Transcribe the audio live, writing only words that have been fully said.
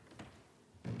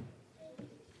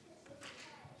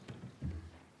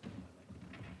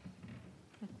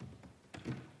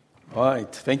All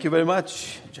right. Thank you very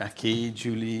much, Jackie,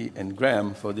 Julie, and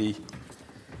Graham, for the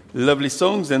lovely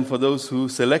songs and for those who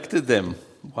selected them.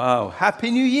 Wow.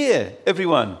 Happy New Year,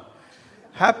 everyone.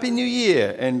 Happy New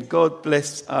Year, and God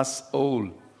bless us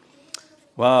all.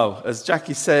 Wow. As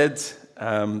Jackie said,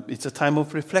 it's a time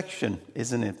of reflection,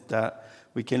 isn't it? That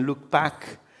we can look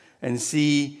back and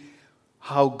see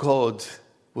how God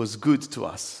was good to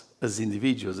us as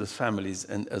individuals, as families,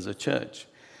 and as a church.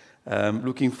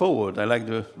 Looking forward, I like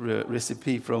the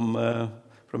recipe from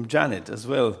Janet as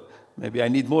well. Maybe I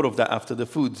need more of that after the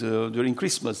food during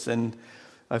Christmas, and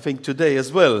I think today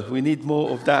as well we need more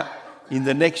of that in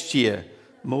the next year,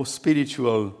 more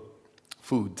spiritual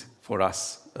food for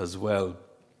us as well.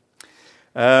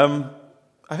 I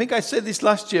think I said this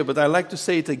last year, but I like to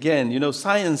say it again. You know,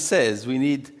 science says we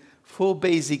need 4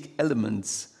 basic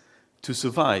elements to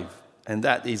survive, and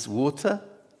that is water,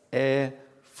 air,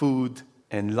 food,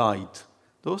 and light.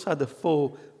 Those are the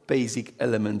 4 basic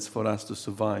elements for us to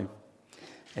survive.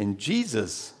 And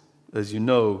Jesus, as you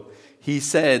know, he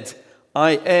said,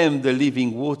 I am the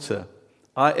living water.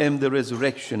 I am the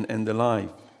resurrection and the life.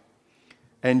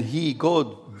 And he,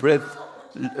 God, breath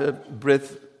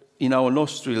in our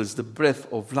nostrils, the breath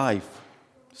of life.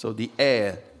 So the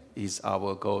air is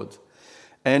our God.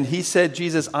 And he said,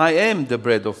 Jesus, I am the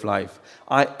bread of life.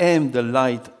 I am the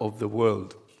light of the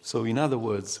world. So in other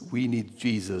words, we need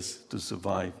Jesus to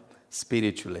survive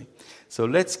spiritually. So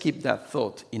let's keep that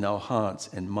thought in our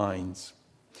hearts and minds.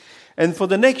 And for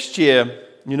the next year,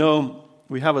 you know,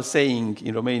 we have a saying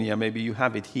in Romania, maybe you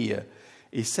have it here.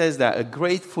 It says that a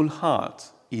grateful heart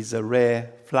is a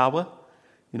rare flower.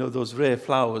 You know, those rare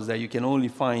flowers that you can only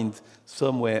find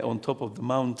somewhere on top of the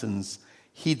mountains,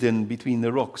 hidden between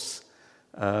the rocks.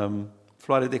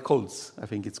 Floare de colț, I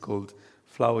think it's called.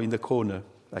 Flower in the corner,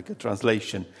 like a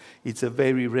translation. It's a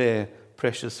very rare,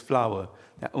 precious flower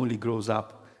that only grows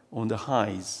up on the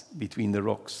highs between the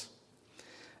rocks.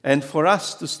 And for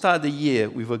us to start the year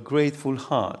with a grateful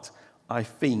heart, I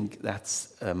think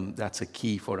that's a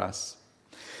key for us.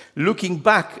 Looking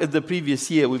back at the previous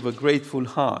year with a grateful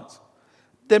heart,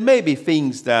 there may be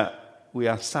things that we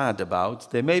are sad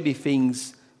about. There may be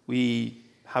things we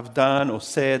have done or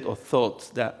said or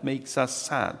thought that makes us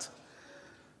sad.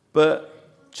 But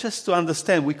just to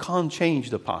understand, we can't change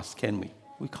the past, can we?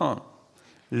 We can't.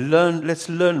 Let's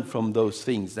learn from those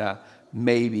things that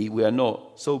maybe we are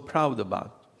not so proud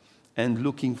about, and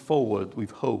looking forward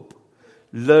with hope,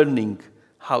 learning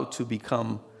how to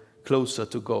become closer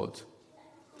to God.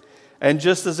 And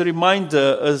just as a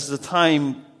reminder, as the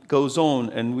time goes on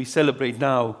and we celebrate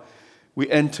now,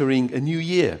 we're entering a new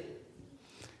year.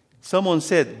 Someone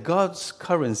said, God's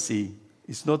currency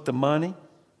is not the money,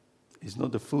 it's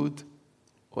not the food,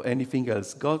 or anything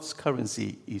else. God's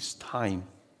currency is time.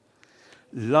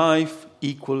 Life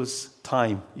equals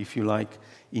time, if you like,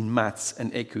 in maths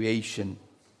and equation.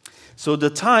 So the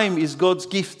time is God's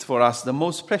gift for us, the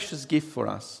most precious gift for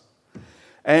us.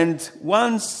 And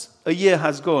once a year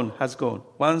has gone, has gone.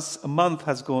 Once a month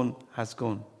has gone, has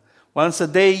gone. Once a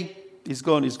day is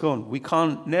gone, is gone. We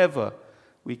can't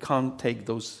take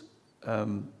those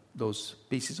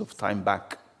pieces of time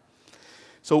back.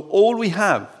 So all we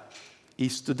have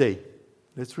is today.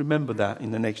 Let's remember that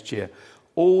in the next year.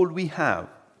 All we have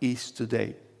is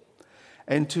today.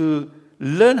 And to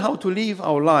learn how to live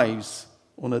our lives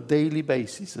on a daily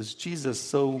basis, as Jesus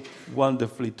so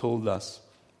wonderfully told us.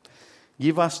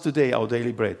 Give us today our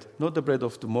daily bread. Not the bread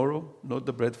of tomorrow, not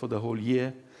the bread for the whole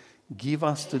year. Give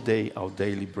us today our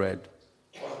daily bread.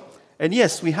 And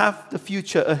yes, we have the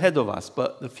future ahead of us,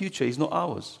 but the future is not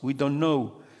ours. We don't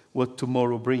know what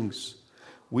tomorrow brings.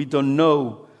 We don't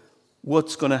know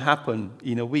what's going to happen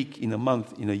in a week, in a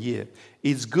month, in a year.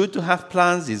 It's good to have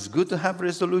plans. It's good to have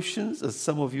resolutions, as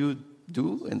some of you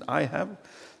do, and I have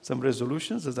some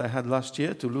resolutions, as I had last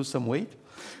year, to lose some weight.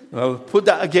 I'll put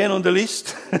that again on the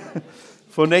list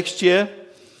for next year.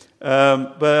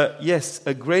 But yes,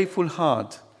 a grateful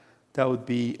heart, that would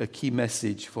be a key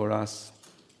message for us.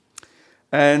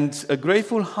 And a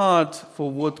grateful heart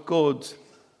for what God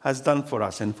has done for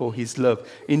us and for his love.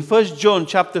 In 1 John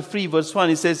chapter 3, verse 1,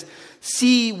 it says,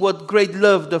 see what great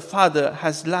love the Father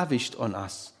has lavished on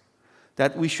us,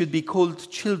 that we should be called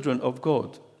children of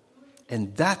God.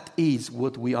 And that is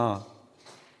what we are.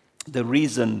 The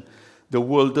reason the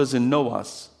world doesn't know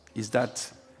us is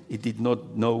that it did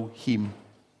not know him.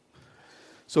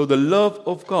 So the love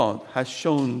of God has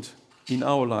shone in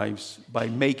our lives by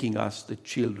making us the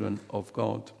children of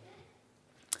God.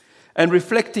 And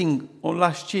reflecting on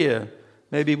last year,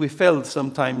 maybe we felt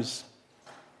sometimes,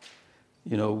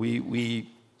 you know, we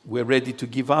were ready to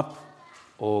give up,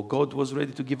 or God was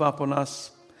ready to give up on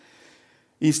us.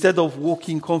 Instead of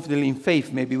walking confidently in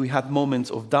faith, maybe we had moments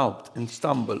of doubt and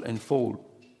stumble and fall.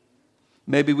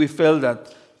 Maybe we felt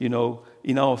that,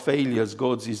 in our failures,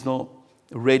 God is not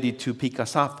ready to pick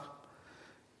us up.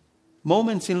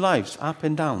 Moments in lives, up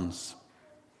and downs.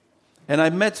 And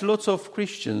I met lots of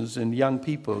Christians and young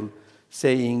people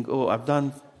saying, oh, I've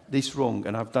done this wrong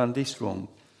and I've done this wrong.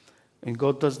 And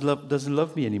God doesn't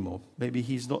love me anymore. Maybe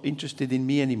He's not interested in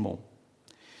me anymore.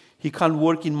 He can't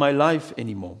work in my life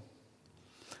anymore.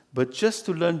 But just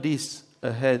to learn this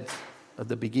ahead at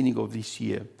the beginning of this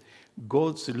year,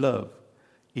 God's love,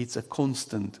 it's a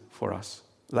constant for us.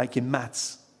 Like in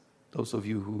maths, those of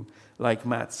you who like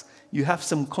maths, you have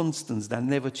some constants that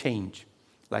never change.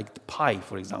 Like the pi,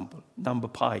 for example. Number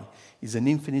pi is an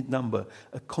infinite number,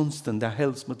 a constant that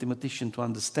helps mathematicians to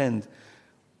understand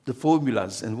the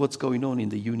formulas and what's going on in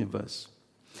the universe.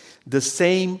 The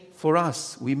same for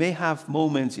us. We may have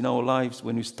moments in our lives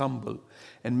when we stumble,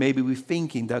 and maybe we're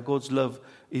thinking that God's love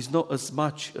is not as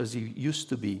much as it used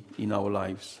to be in our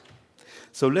lives.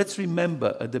 So let's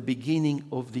remember at the beginning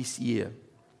of this year,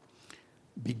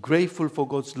 be grateful for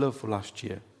God's love for last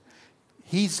year.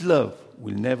 His love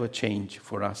will never change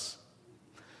for us.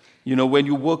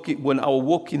 When our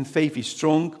walk in faith is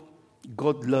strong,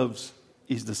 God's love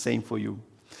is the same for you.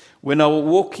 When our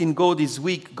walk in God is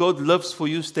weak, God's love for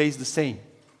you stays the same.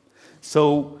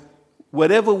 So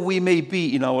whatever we may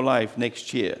be in our life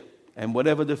next year, and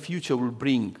whatever the future will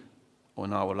bring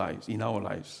in our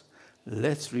lives,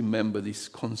 let's remember this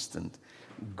constant.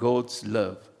 God's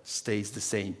love stays the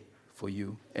same for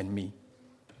you and me.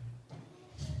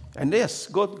 And yes,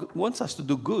 God wants us to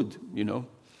do good,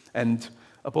 And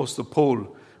Apostle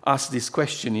Paul asked this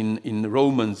question in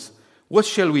Romans. What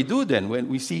shall we do then when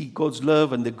we see God's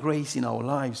love and the grace in our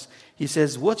lives? He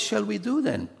says, what shall we do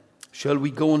then? Shall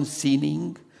we go on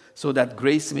sinning so that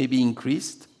grace may be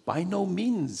increased? By no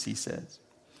means, he says.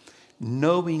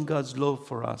 Knowing God's love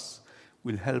for us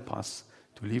will help us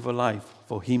to live a life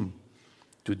for Him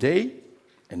today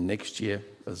and next year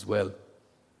as well.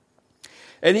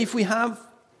 And if we have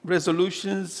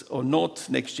resolutions or not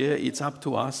next year, it's up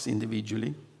to us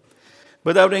individually.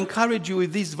 But I would encourage you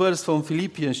with this verse from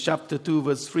Philippians chapter 2,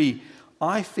 verse 3.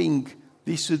 I think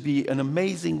this should be an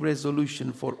amazing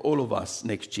resolution for all of us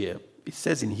next year. It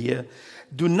says in here,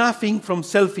 do nothing from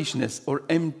selfishness or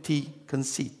empty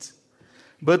conceit,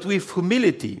 but with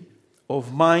humility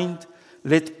of mind,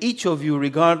 let each of you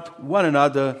regard one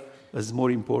another as more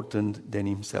important than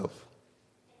himself.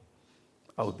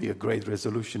 That would be a great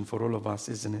resolution for all of us,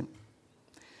 isn't it?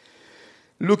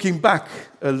 Looking back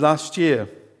at last year,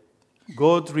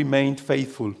 God remained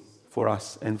faithful for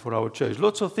us and for our church.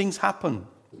 Lots of things happened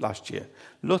last year.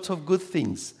 Lots of good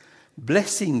things.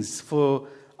 Blessings for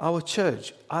our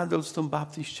church, Adelston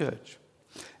Baptist Church.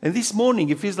 And this morning,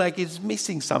 it feels like it's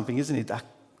missing something, isn't it? A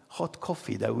hot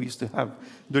coffee that we used to have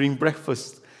during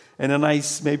breakfast and a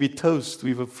nice maybe toast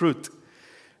with a fruit.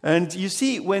 And you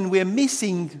see, when we're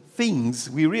missing things,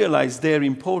 we realize their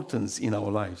importance in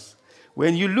our lives.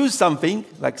 When you lose something,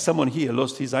 like someone here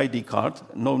lost his ID card,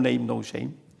 no name, no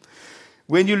shame.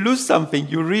 When you lose something,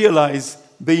 you realize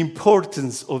the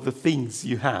importance of the things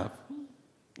you have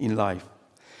in life.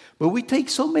 But we take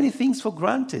so many things for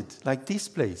granted, like this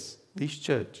place, this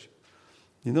church.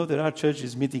 There are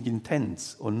churches meeting in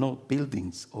tents or not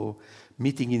buildings or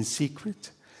meeting in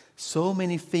secret. So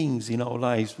many things in our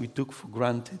lives we took for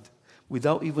granted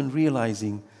without even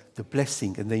realizing the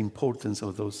blessing and the importance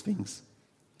of those things.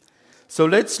 So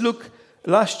let's look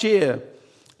last year,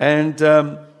 and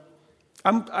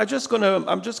I'm just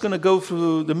gonna go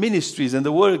through the ministries and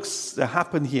the works that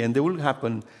happen here, and they will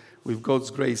happen with God's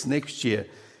grace next year.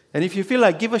 And if you feel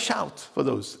like, give a shout for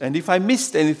those. And if I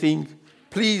missed anything,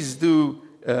 please do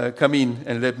come in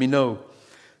and let me know.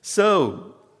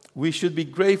 So we should be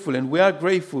grateful, and we are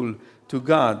grateful to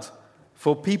God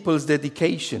for people's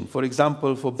dedication. For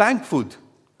example, for Bank Food.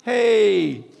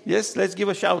 Hey, yes, let's give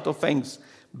a shout of thanks.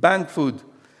 Bank Food.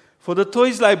 For the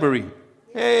Toys Library.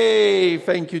 Hey,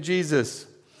 thank you, Jesus.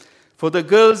 For the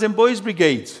Girls and Boys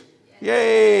Brigade.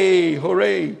 Yay,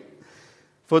 hooray.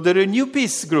 For the Renew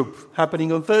Peace group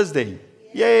happening on Thursday.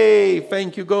 Yay,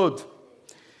 thank you, God.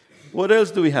 What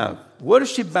else do we have?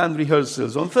 Worship band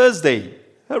rehearsals on Thursday.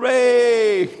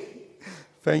 Hooray!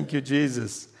 Thank you,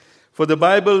 Jesus. For the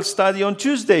Bible study on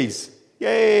Tuesdays.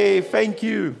 Yay, thank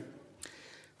you.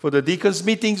 For the deacons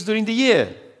meetings during the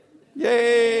year.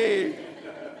 Yay!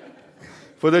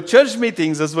 For the church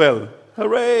meetings as well.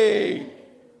 Hooray!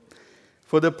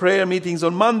 For the prayer meetings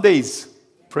on Mondays.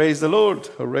 Praise the Lord.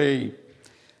 Hooray!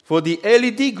 For the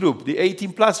LED group, the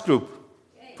 18 plus group.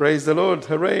 Praise the Lord.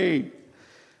 Hooray!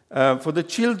 For the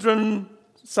children's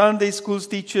Sunday schools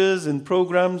teachers and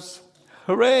programs.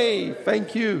 Hooray!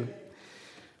 Thank you.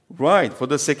 Right, for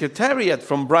the secretariat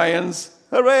from Brian's.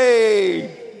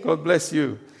 Hooray! God bless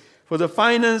you. For the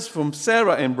finance from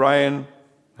Sarah and Brian.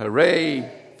 Hooray!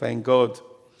 Thank God.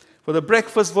 For the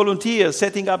breakfast volunteers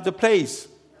setting up the place.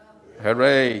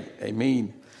 Hooray!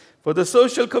 Amen. For the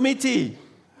social committee.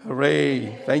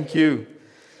 Hooray! Thank you.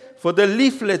 For the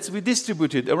leaflets we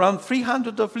distributed, around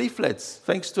 300 of leaflets.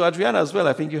 Thanks to Adriana as well.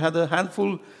 I think you had a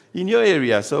handful in your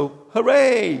area. So,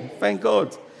 hooray! Thank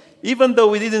God. Even though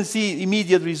we didn't see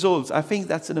immediate results, I think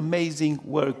that's an amazing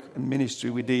work and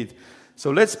ministry we did. So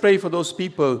let's pray for those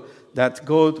people that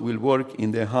God will work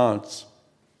in their hearts.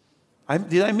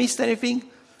 Did I miss anything?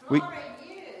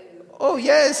 Oh,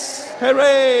 yes.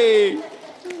 Hooray!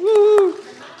 Woo!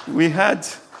 We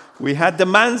had the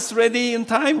manse ready in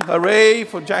time. Hooray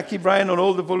for Jackie, Brian, and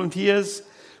all the volunteers.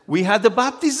 We had the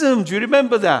baptism. Do you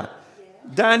remember that?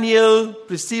 Yeah. Daniel,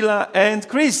 Priscilla, and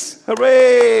Chris.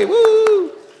 Hooray!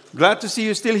 Woo! Glad to see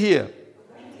you still here.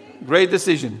 Great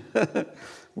decision.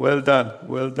 Well done.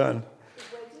 Well done.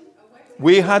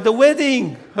 We had the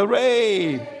wedding.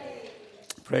 Hooray!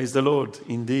 Praise the Lord,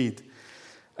 indeed.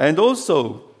 And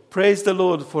also, praise the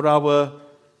Lord for our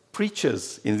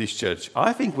preachers in this church.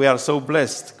 I think we are so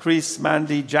blessed. Chris,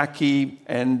 Mandy, Jackie,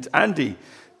 and Andy.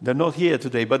 They're not here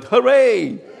today, but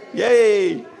hooray!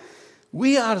 Yay!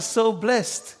 We are so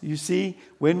blessed, you see,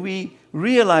 when we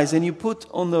realize and you put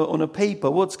on a paper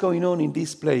what's going on in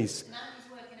this place.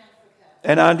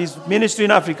 And Andy's ministry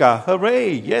in Africa.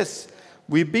 Hooray! Yes,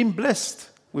 we've been blessed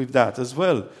with that as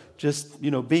well. Just,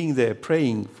 being there,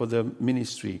 praying for the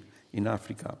ministry in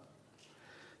Africa.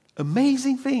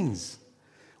 Amazing things.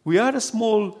 We are a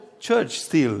small church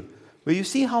still, but you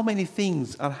see how many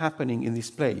things are happening in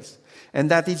this place. And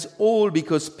that is all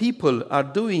because people are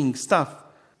doing stuff,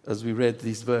 as we read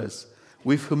this verse,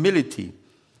 with humility,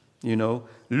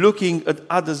 looking at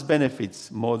others'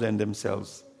 benefits more than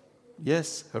themselves.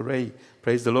 Yes, hooray.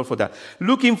 Praise the Lord for that.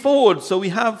 Looking forward, so we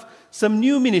have some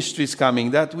new ministries coming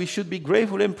that we should be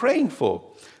grateful and praying for.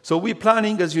 So we're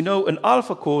planning, as you know, an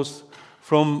Alpha course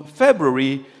from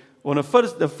February. On the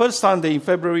first Sunday in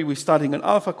February, we're starting an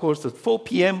Alpha course at 4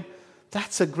 p.m.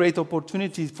 That's a great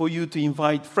opportunity for you to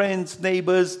invite friends,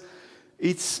 neighbors.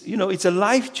 It's a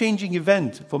life-changing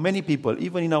event for many people.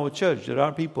 Even in our church, there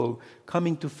are people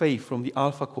coming to faith from the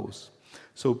Alpha course.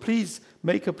 So please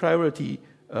make a priority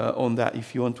on that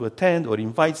if you want to attend or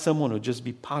invite someone or just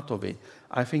be part of it.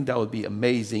 I think that would be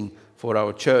amazing for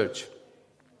our church.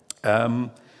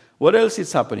 What else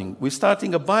is happening? We're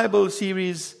starting a Bible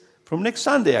series from next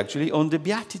Sunday, actually, on the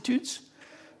Beatitudes.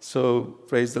 So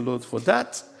praise the Lord for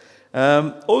that.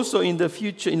 Also in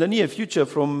the near future,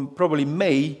 from probably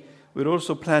May, we're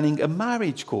also planning a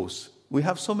marriage course. We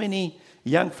have so many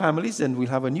young families, and we'll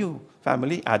have a new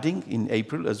family adding in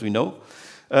April, as we know.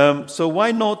 So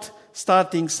why not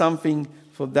starting something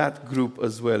for that group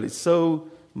as well? It's so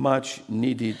much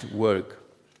needed work.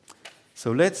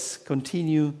 So let's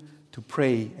continue to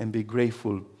pray and be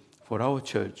grateful for our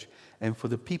church and for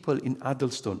the people in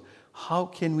Addlestone. How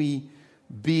can we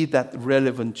be that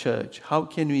relevant church? How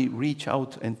can we reach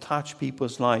out and touch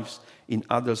people's lives in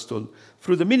Addlestone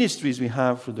through the ministries we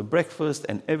have, through the breakfast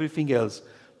and everything else?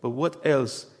 But what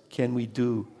else can we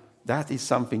do? That is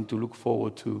something to look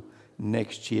forward to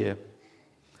next year.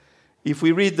 If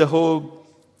we read the whole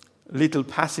little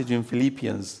passage in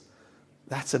Philippians,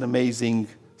 that's an amazing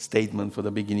statement for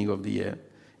the beginning of the year.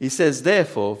 It says,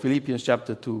 therefore, Philippians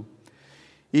chapter 2,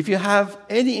 if you have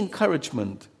any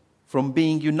encouragement from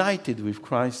being united with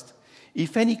Christ,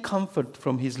 if any comfort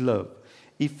from his love,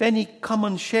 if any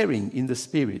common sharing in the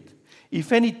Spirit,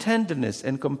 if any tenderness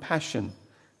and compassion,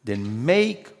 then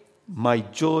make my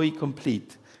joy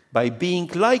complete by being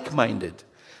like-minded,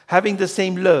 having the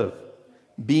same love,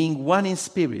 being one in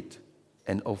spirit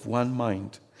and of one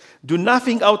mind. Do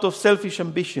nothing out of selfish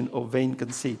ambition or vain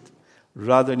conceit.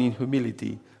 Rather, in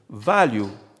humility, value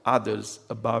others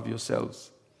above yourselves.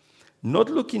 Not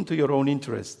looking to your own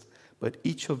interest, but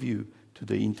each of you to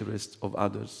the interest of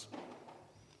others.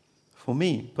 For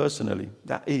me, personally,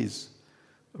 that is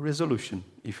a resolution,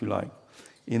 if you like.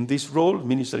 In this role,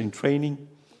 minister in training,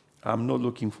 I'm not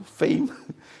looking for fame.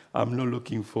 I'm not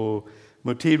looking for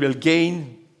material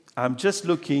gain. I'm just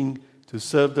looking to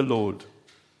serve the Lord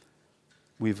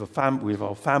with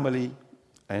our family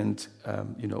and,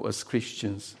 as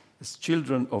Christians, as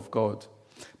children of God.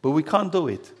 But we can't do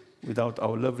it without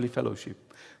our lovely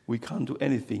fellowship. We can't do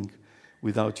anything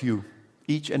without you,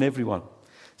 each and every one.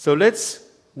 So let's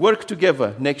work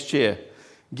together next year,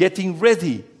 getting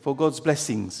ready for God's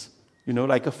blessings.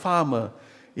 Like a farmer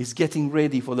is getting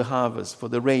ready for the harvest, for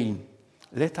the rain.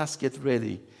 let us get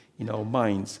ready in our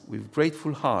minds with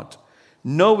grateful heart,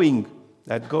 knowing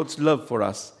that God's love for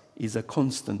us is a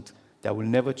constant that will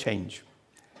never change.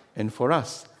 And for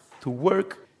us to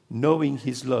work knowing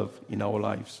his love in our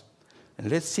lives. And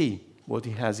let's see what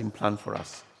he has in plan for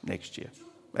us next year.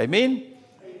 Amen?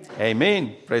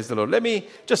 Amen. Praise the Lord. Let me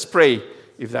just pray,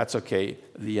 if that's okay,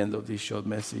 at the end of this short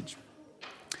message.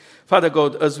 Father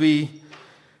God, as we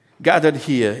gathered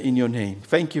here in your name,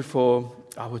 thank you for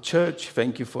our church.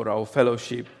 Thank you for our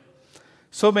fellowship.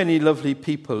 So many lovely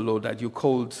people, Lord, that you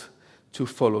called to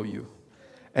follow you.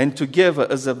 And together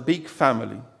as a big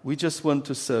family, we just want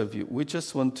to serve you. We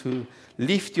just want to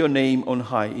lift your name on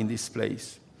high in this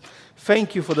place.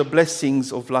 Thank you for the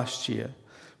blessings of last year,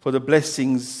 for the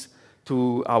blessings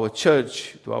to our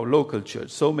church, to our local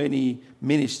church, so many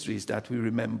ministries that we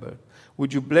remember.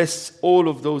 Would you bless all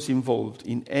of those involved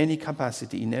in any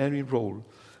capacity, in any role,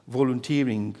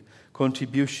 volunteering,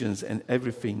 contributions, and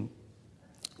everything.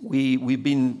 We've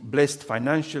been blessed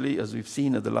financially, as we've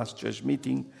seen at the last church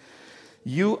meeting.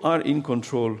 You are in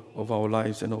control of our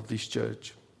lives and of this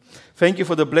church. Thank you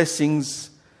for the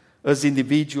blessings as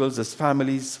individuals, as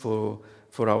families, for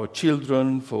our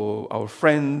children, for our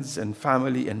friends and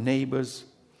family and neighbors.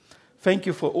 Thank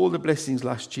you for all the blessings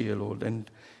last year, Lord, and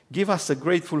give us a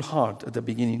grateful heart at the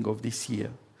beginning of this year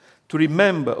to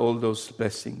remember all those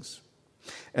blessings.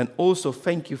 And also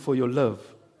thank you for your love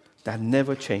that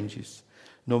never changes.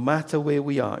 No matter where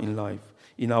we are in life,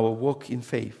 in our walk in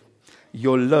faith,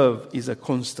 your love is a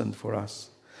constant for us.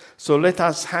 So let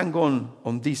us hang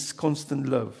on this constant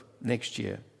love next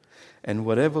year. And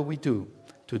whatever we do,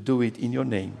 to do it in your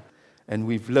name and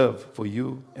with love for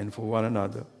you and for one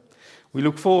another. We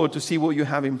look forward to see what you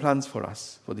have in plans for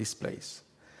us, for this place.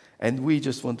 And we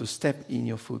just want to step in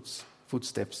your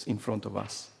footsteps in front of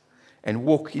us and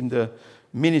walk in the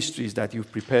ministries that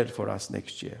you've prepared for us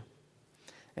next year.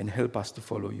 And help us to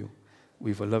follow you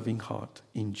with a loving heart.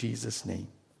 In Jesus' name,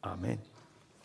 amen.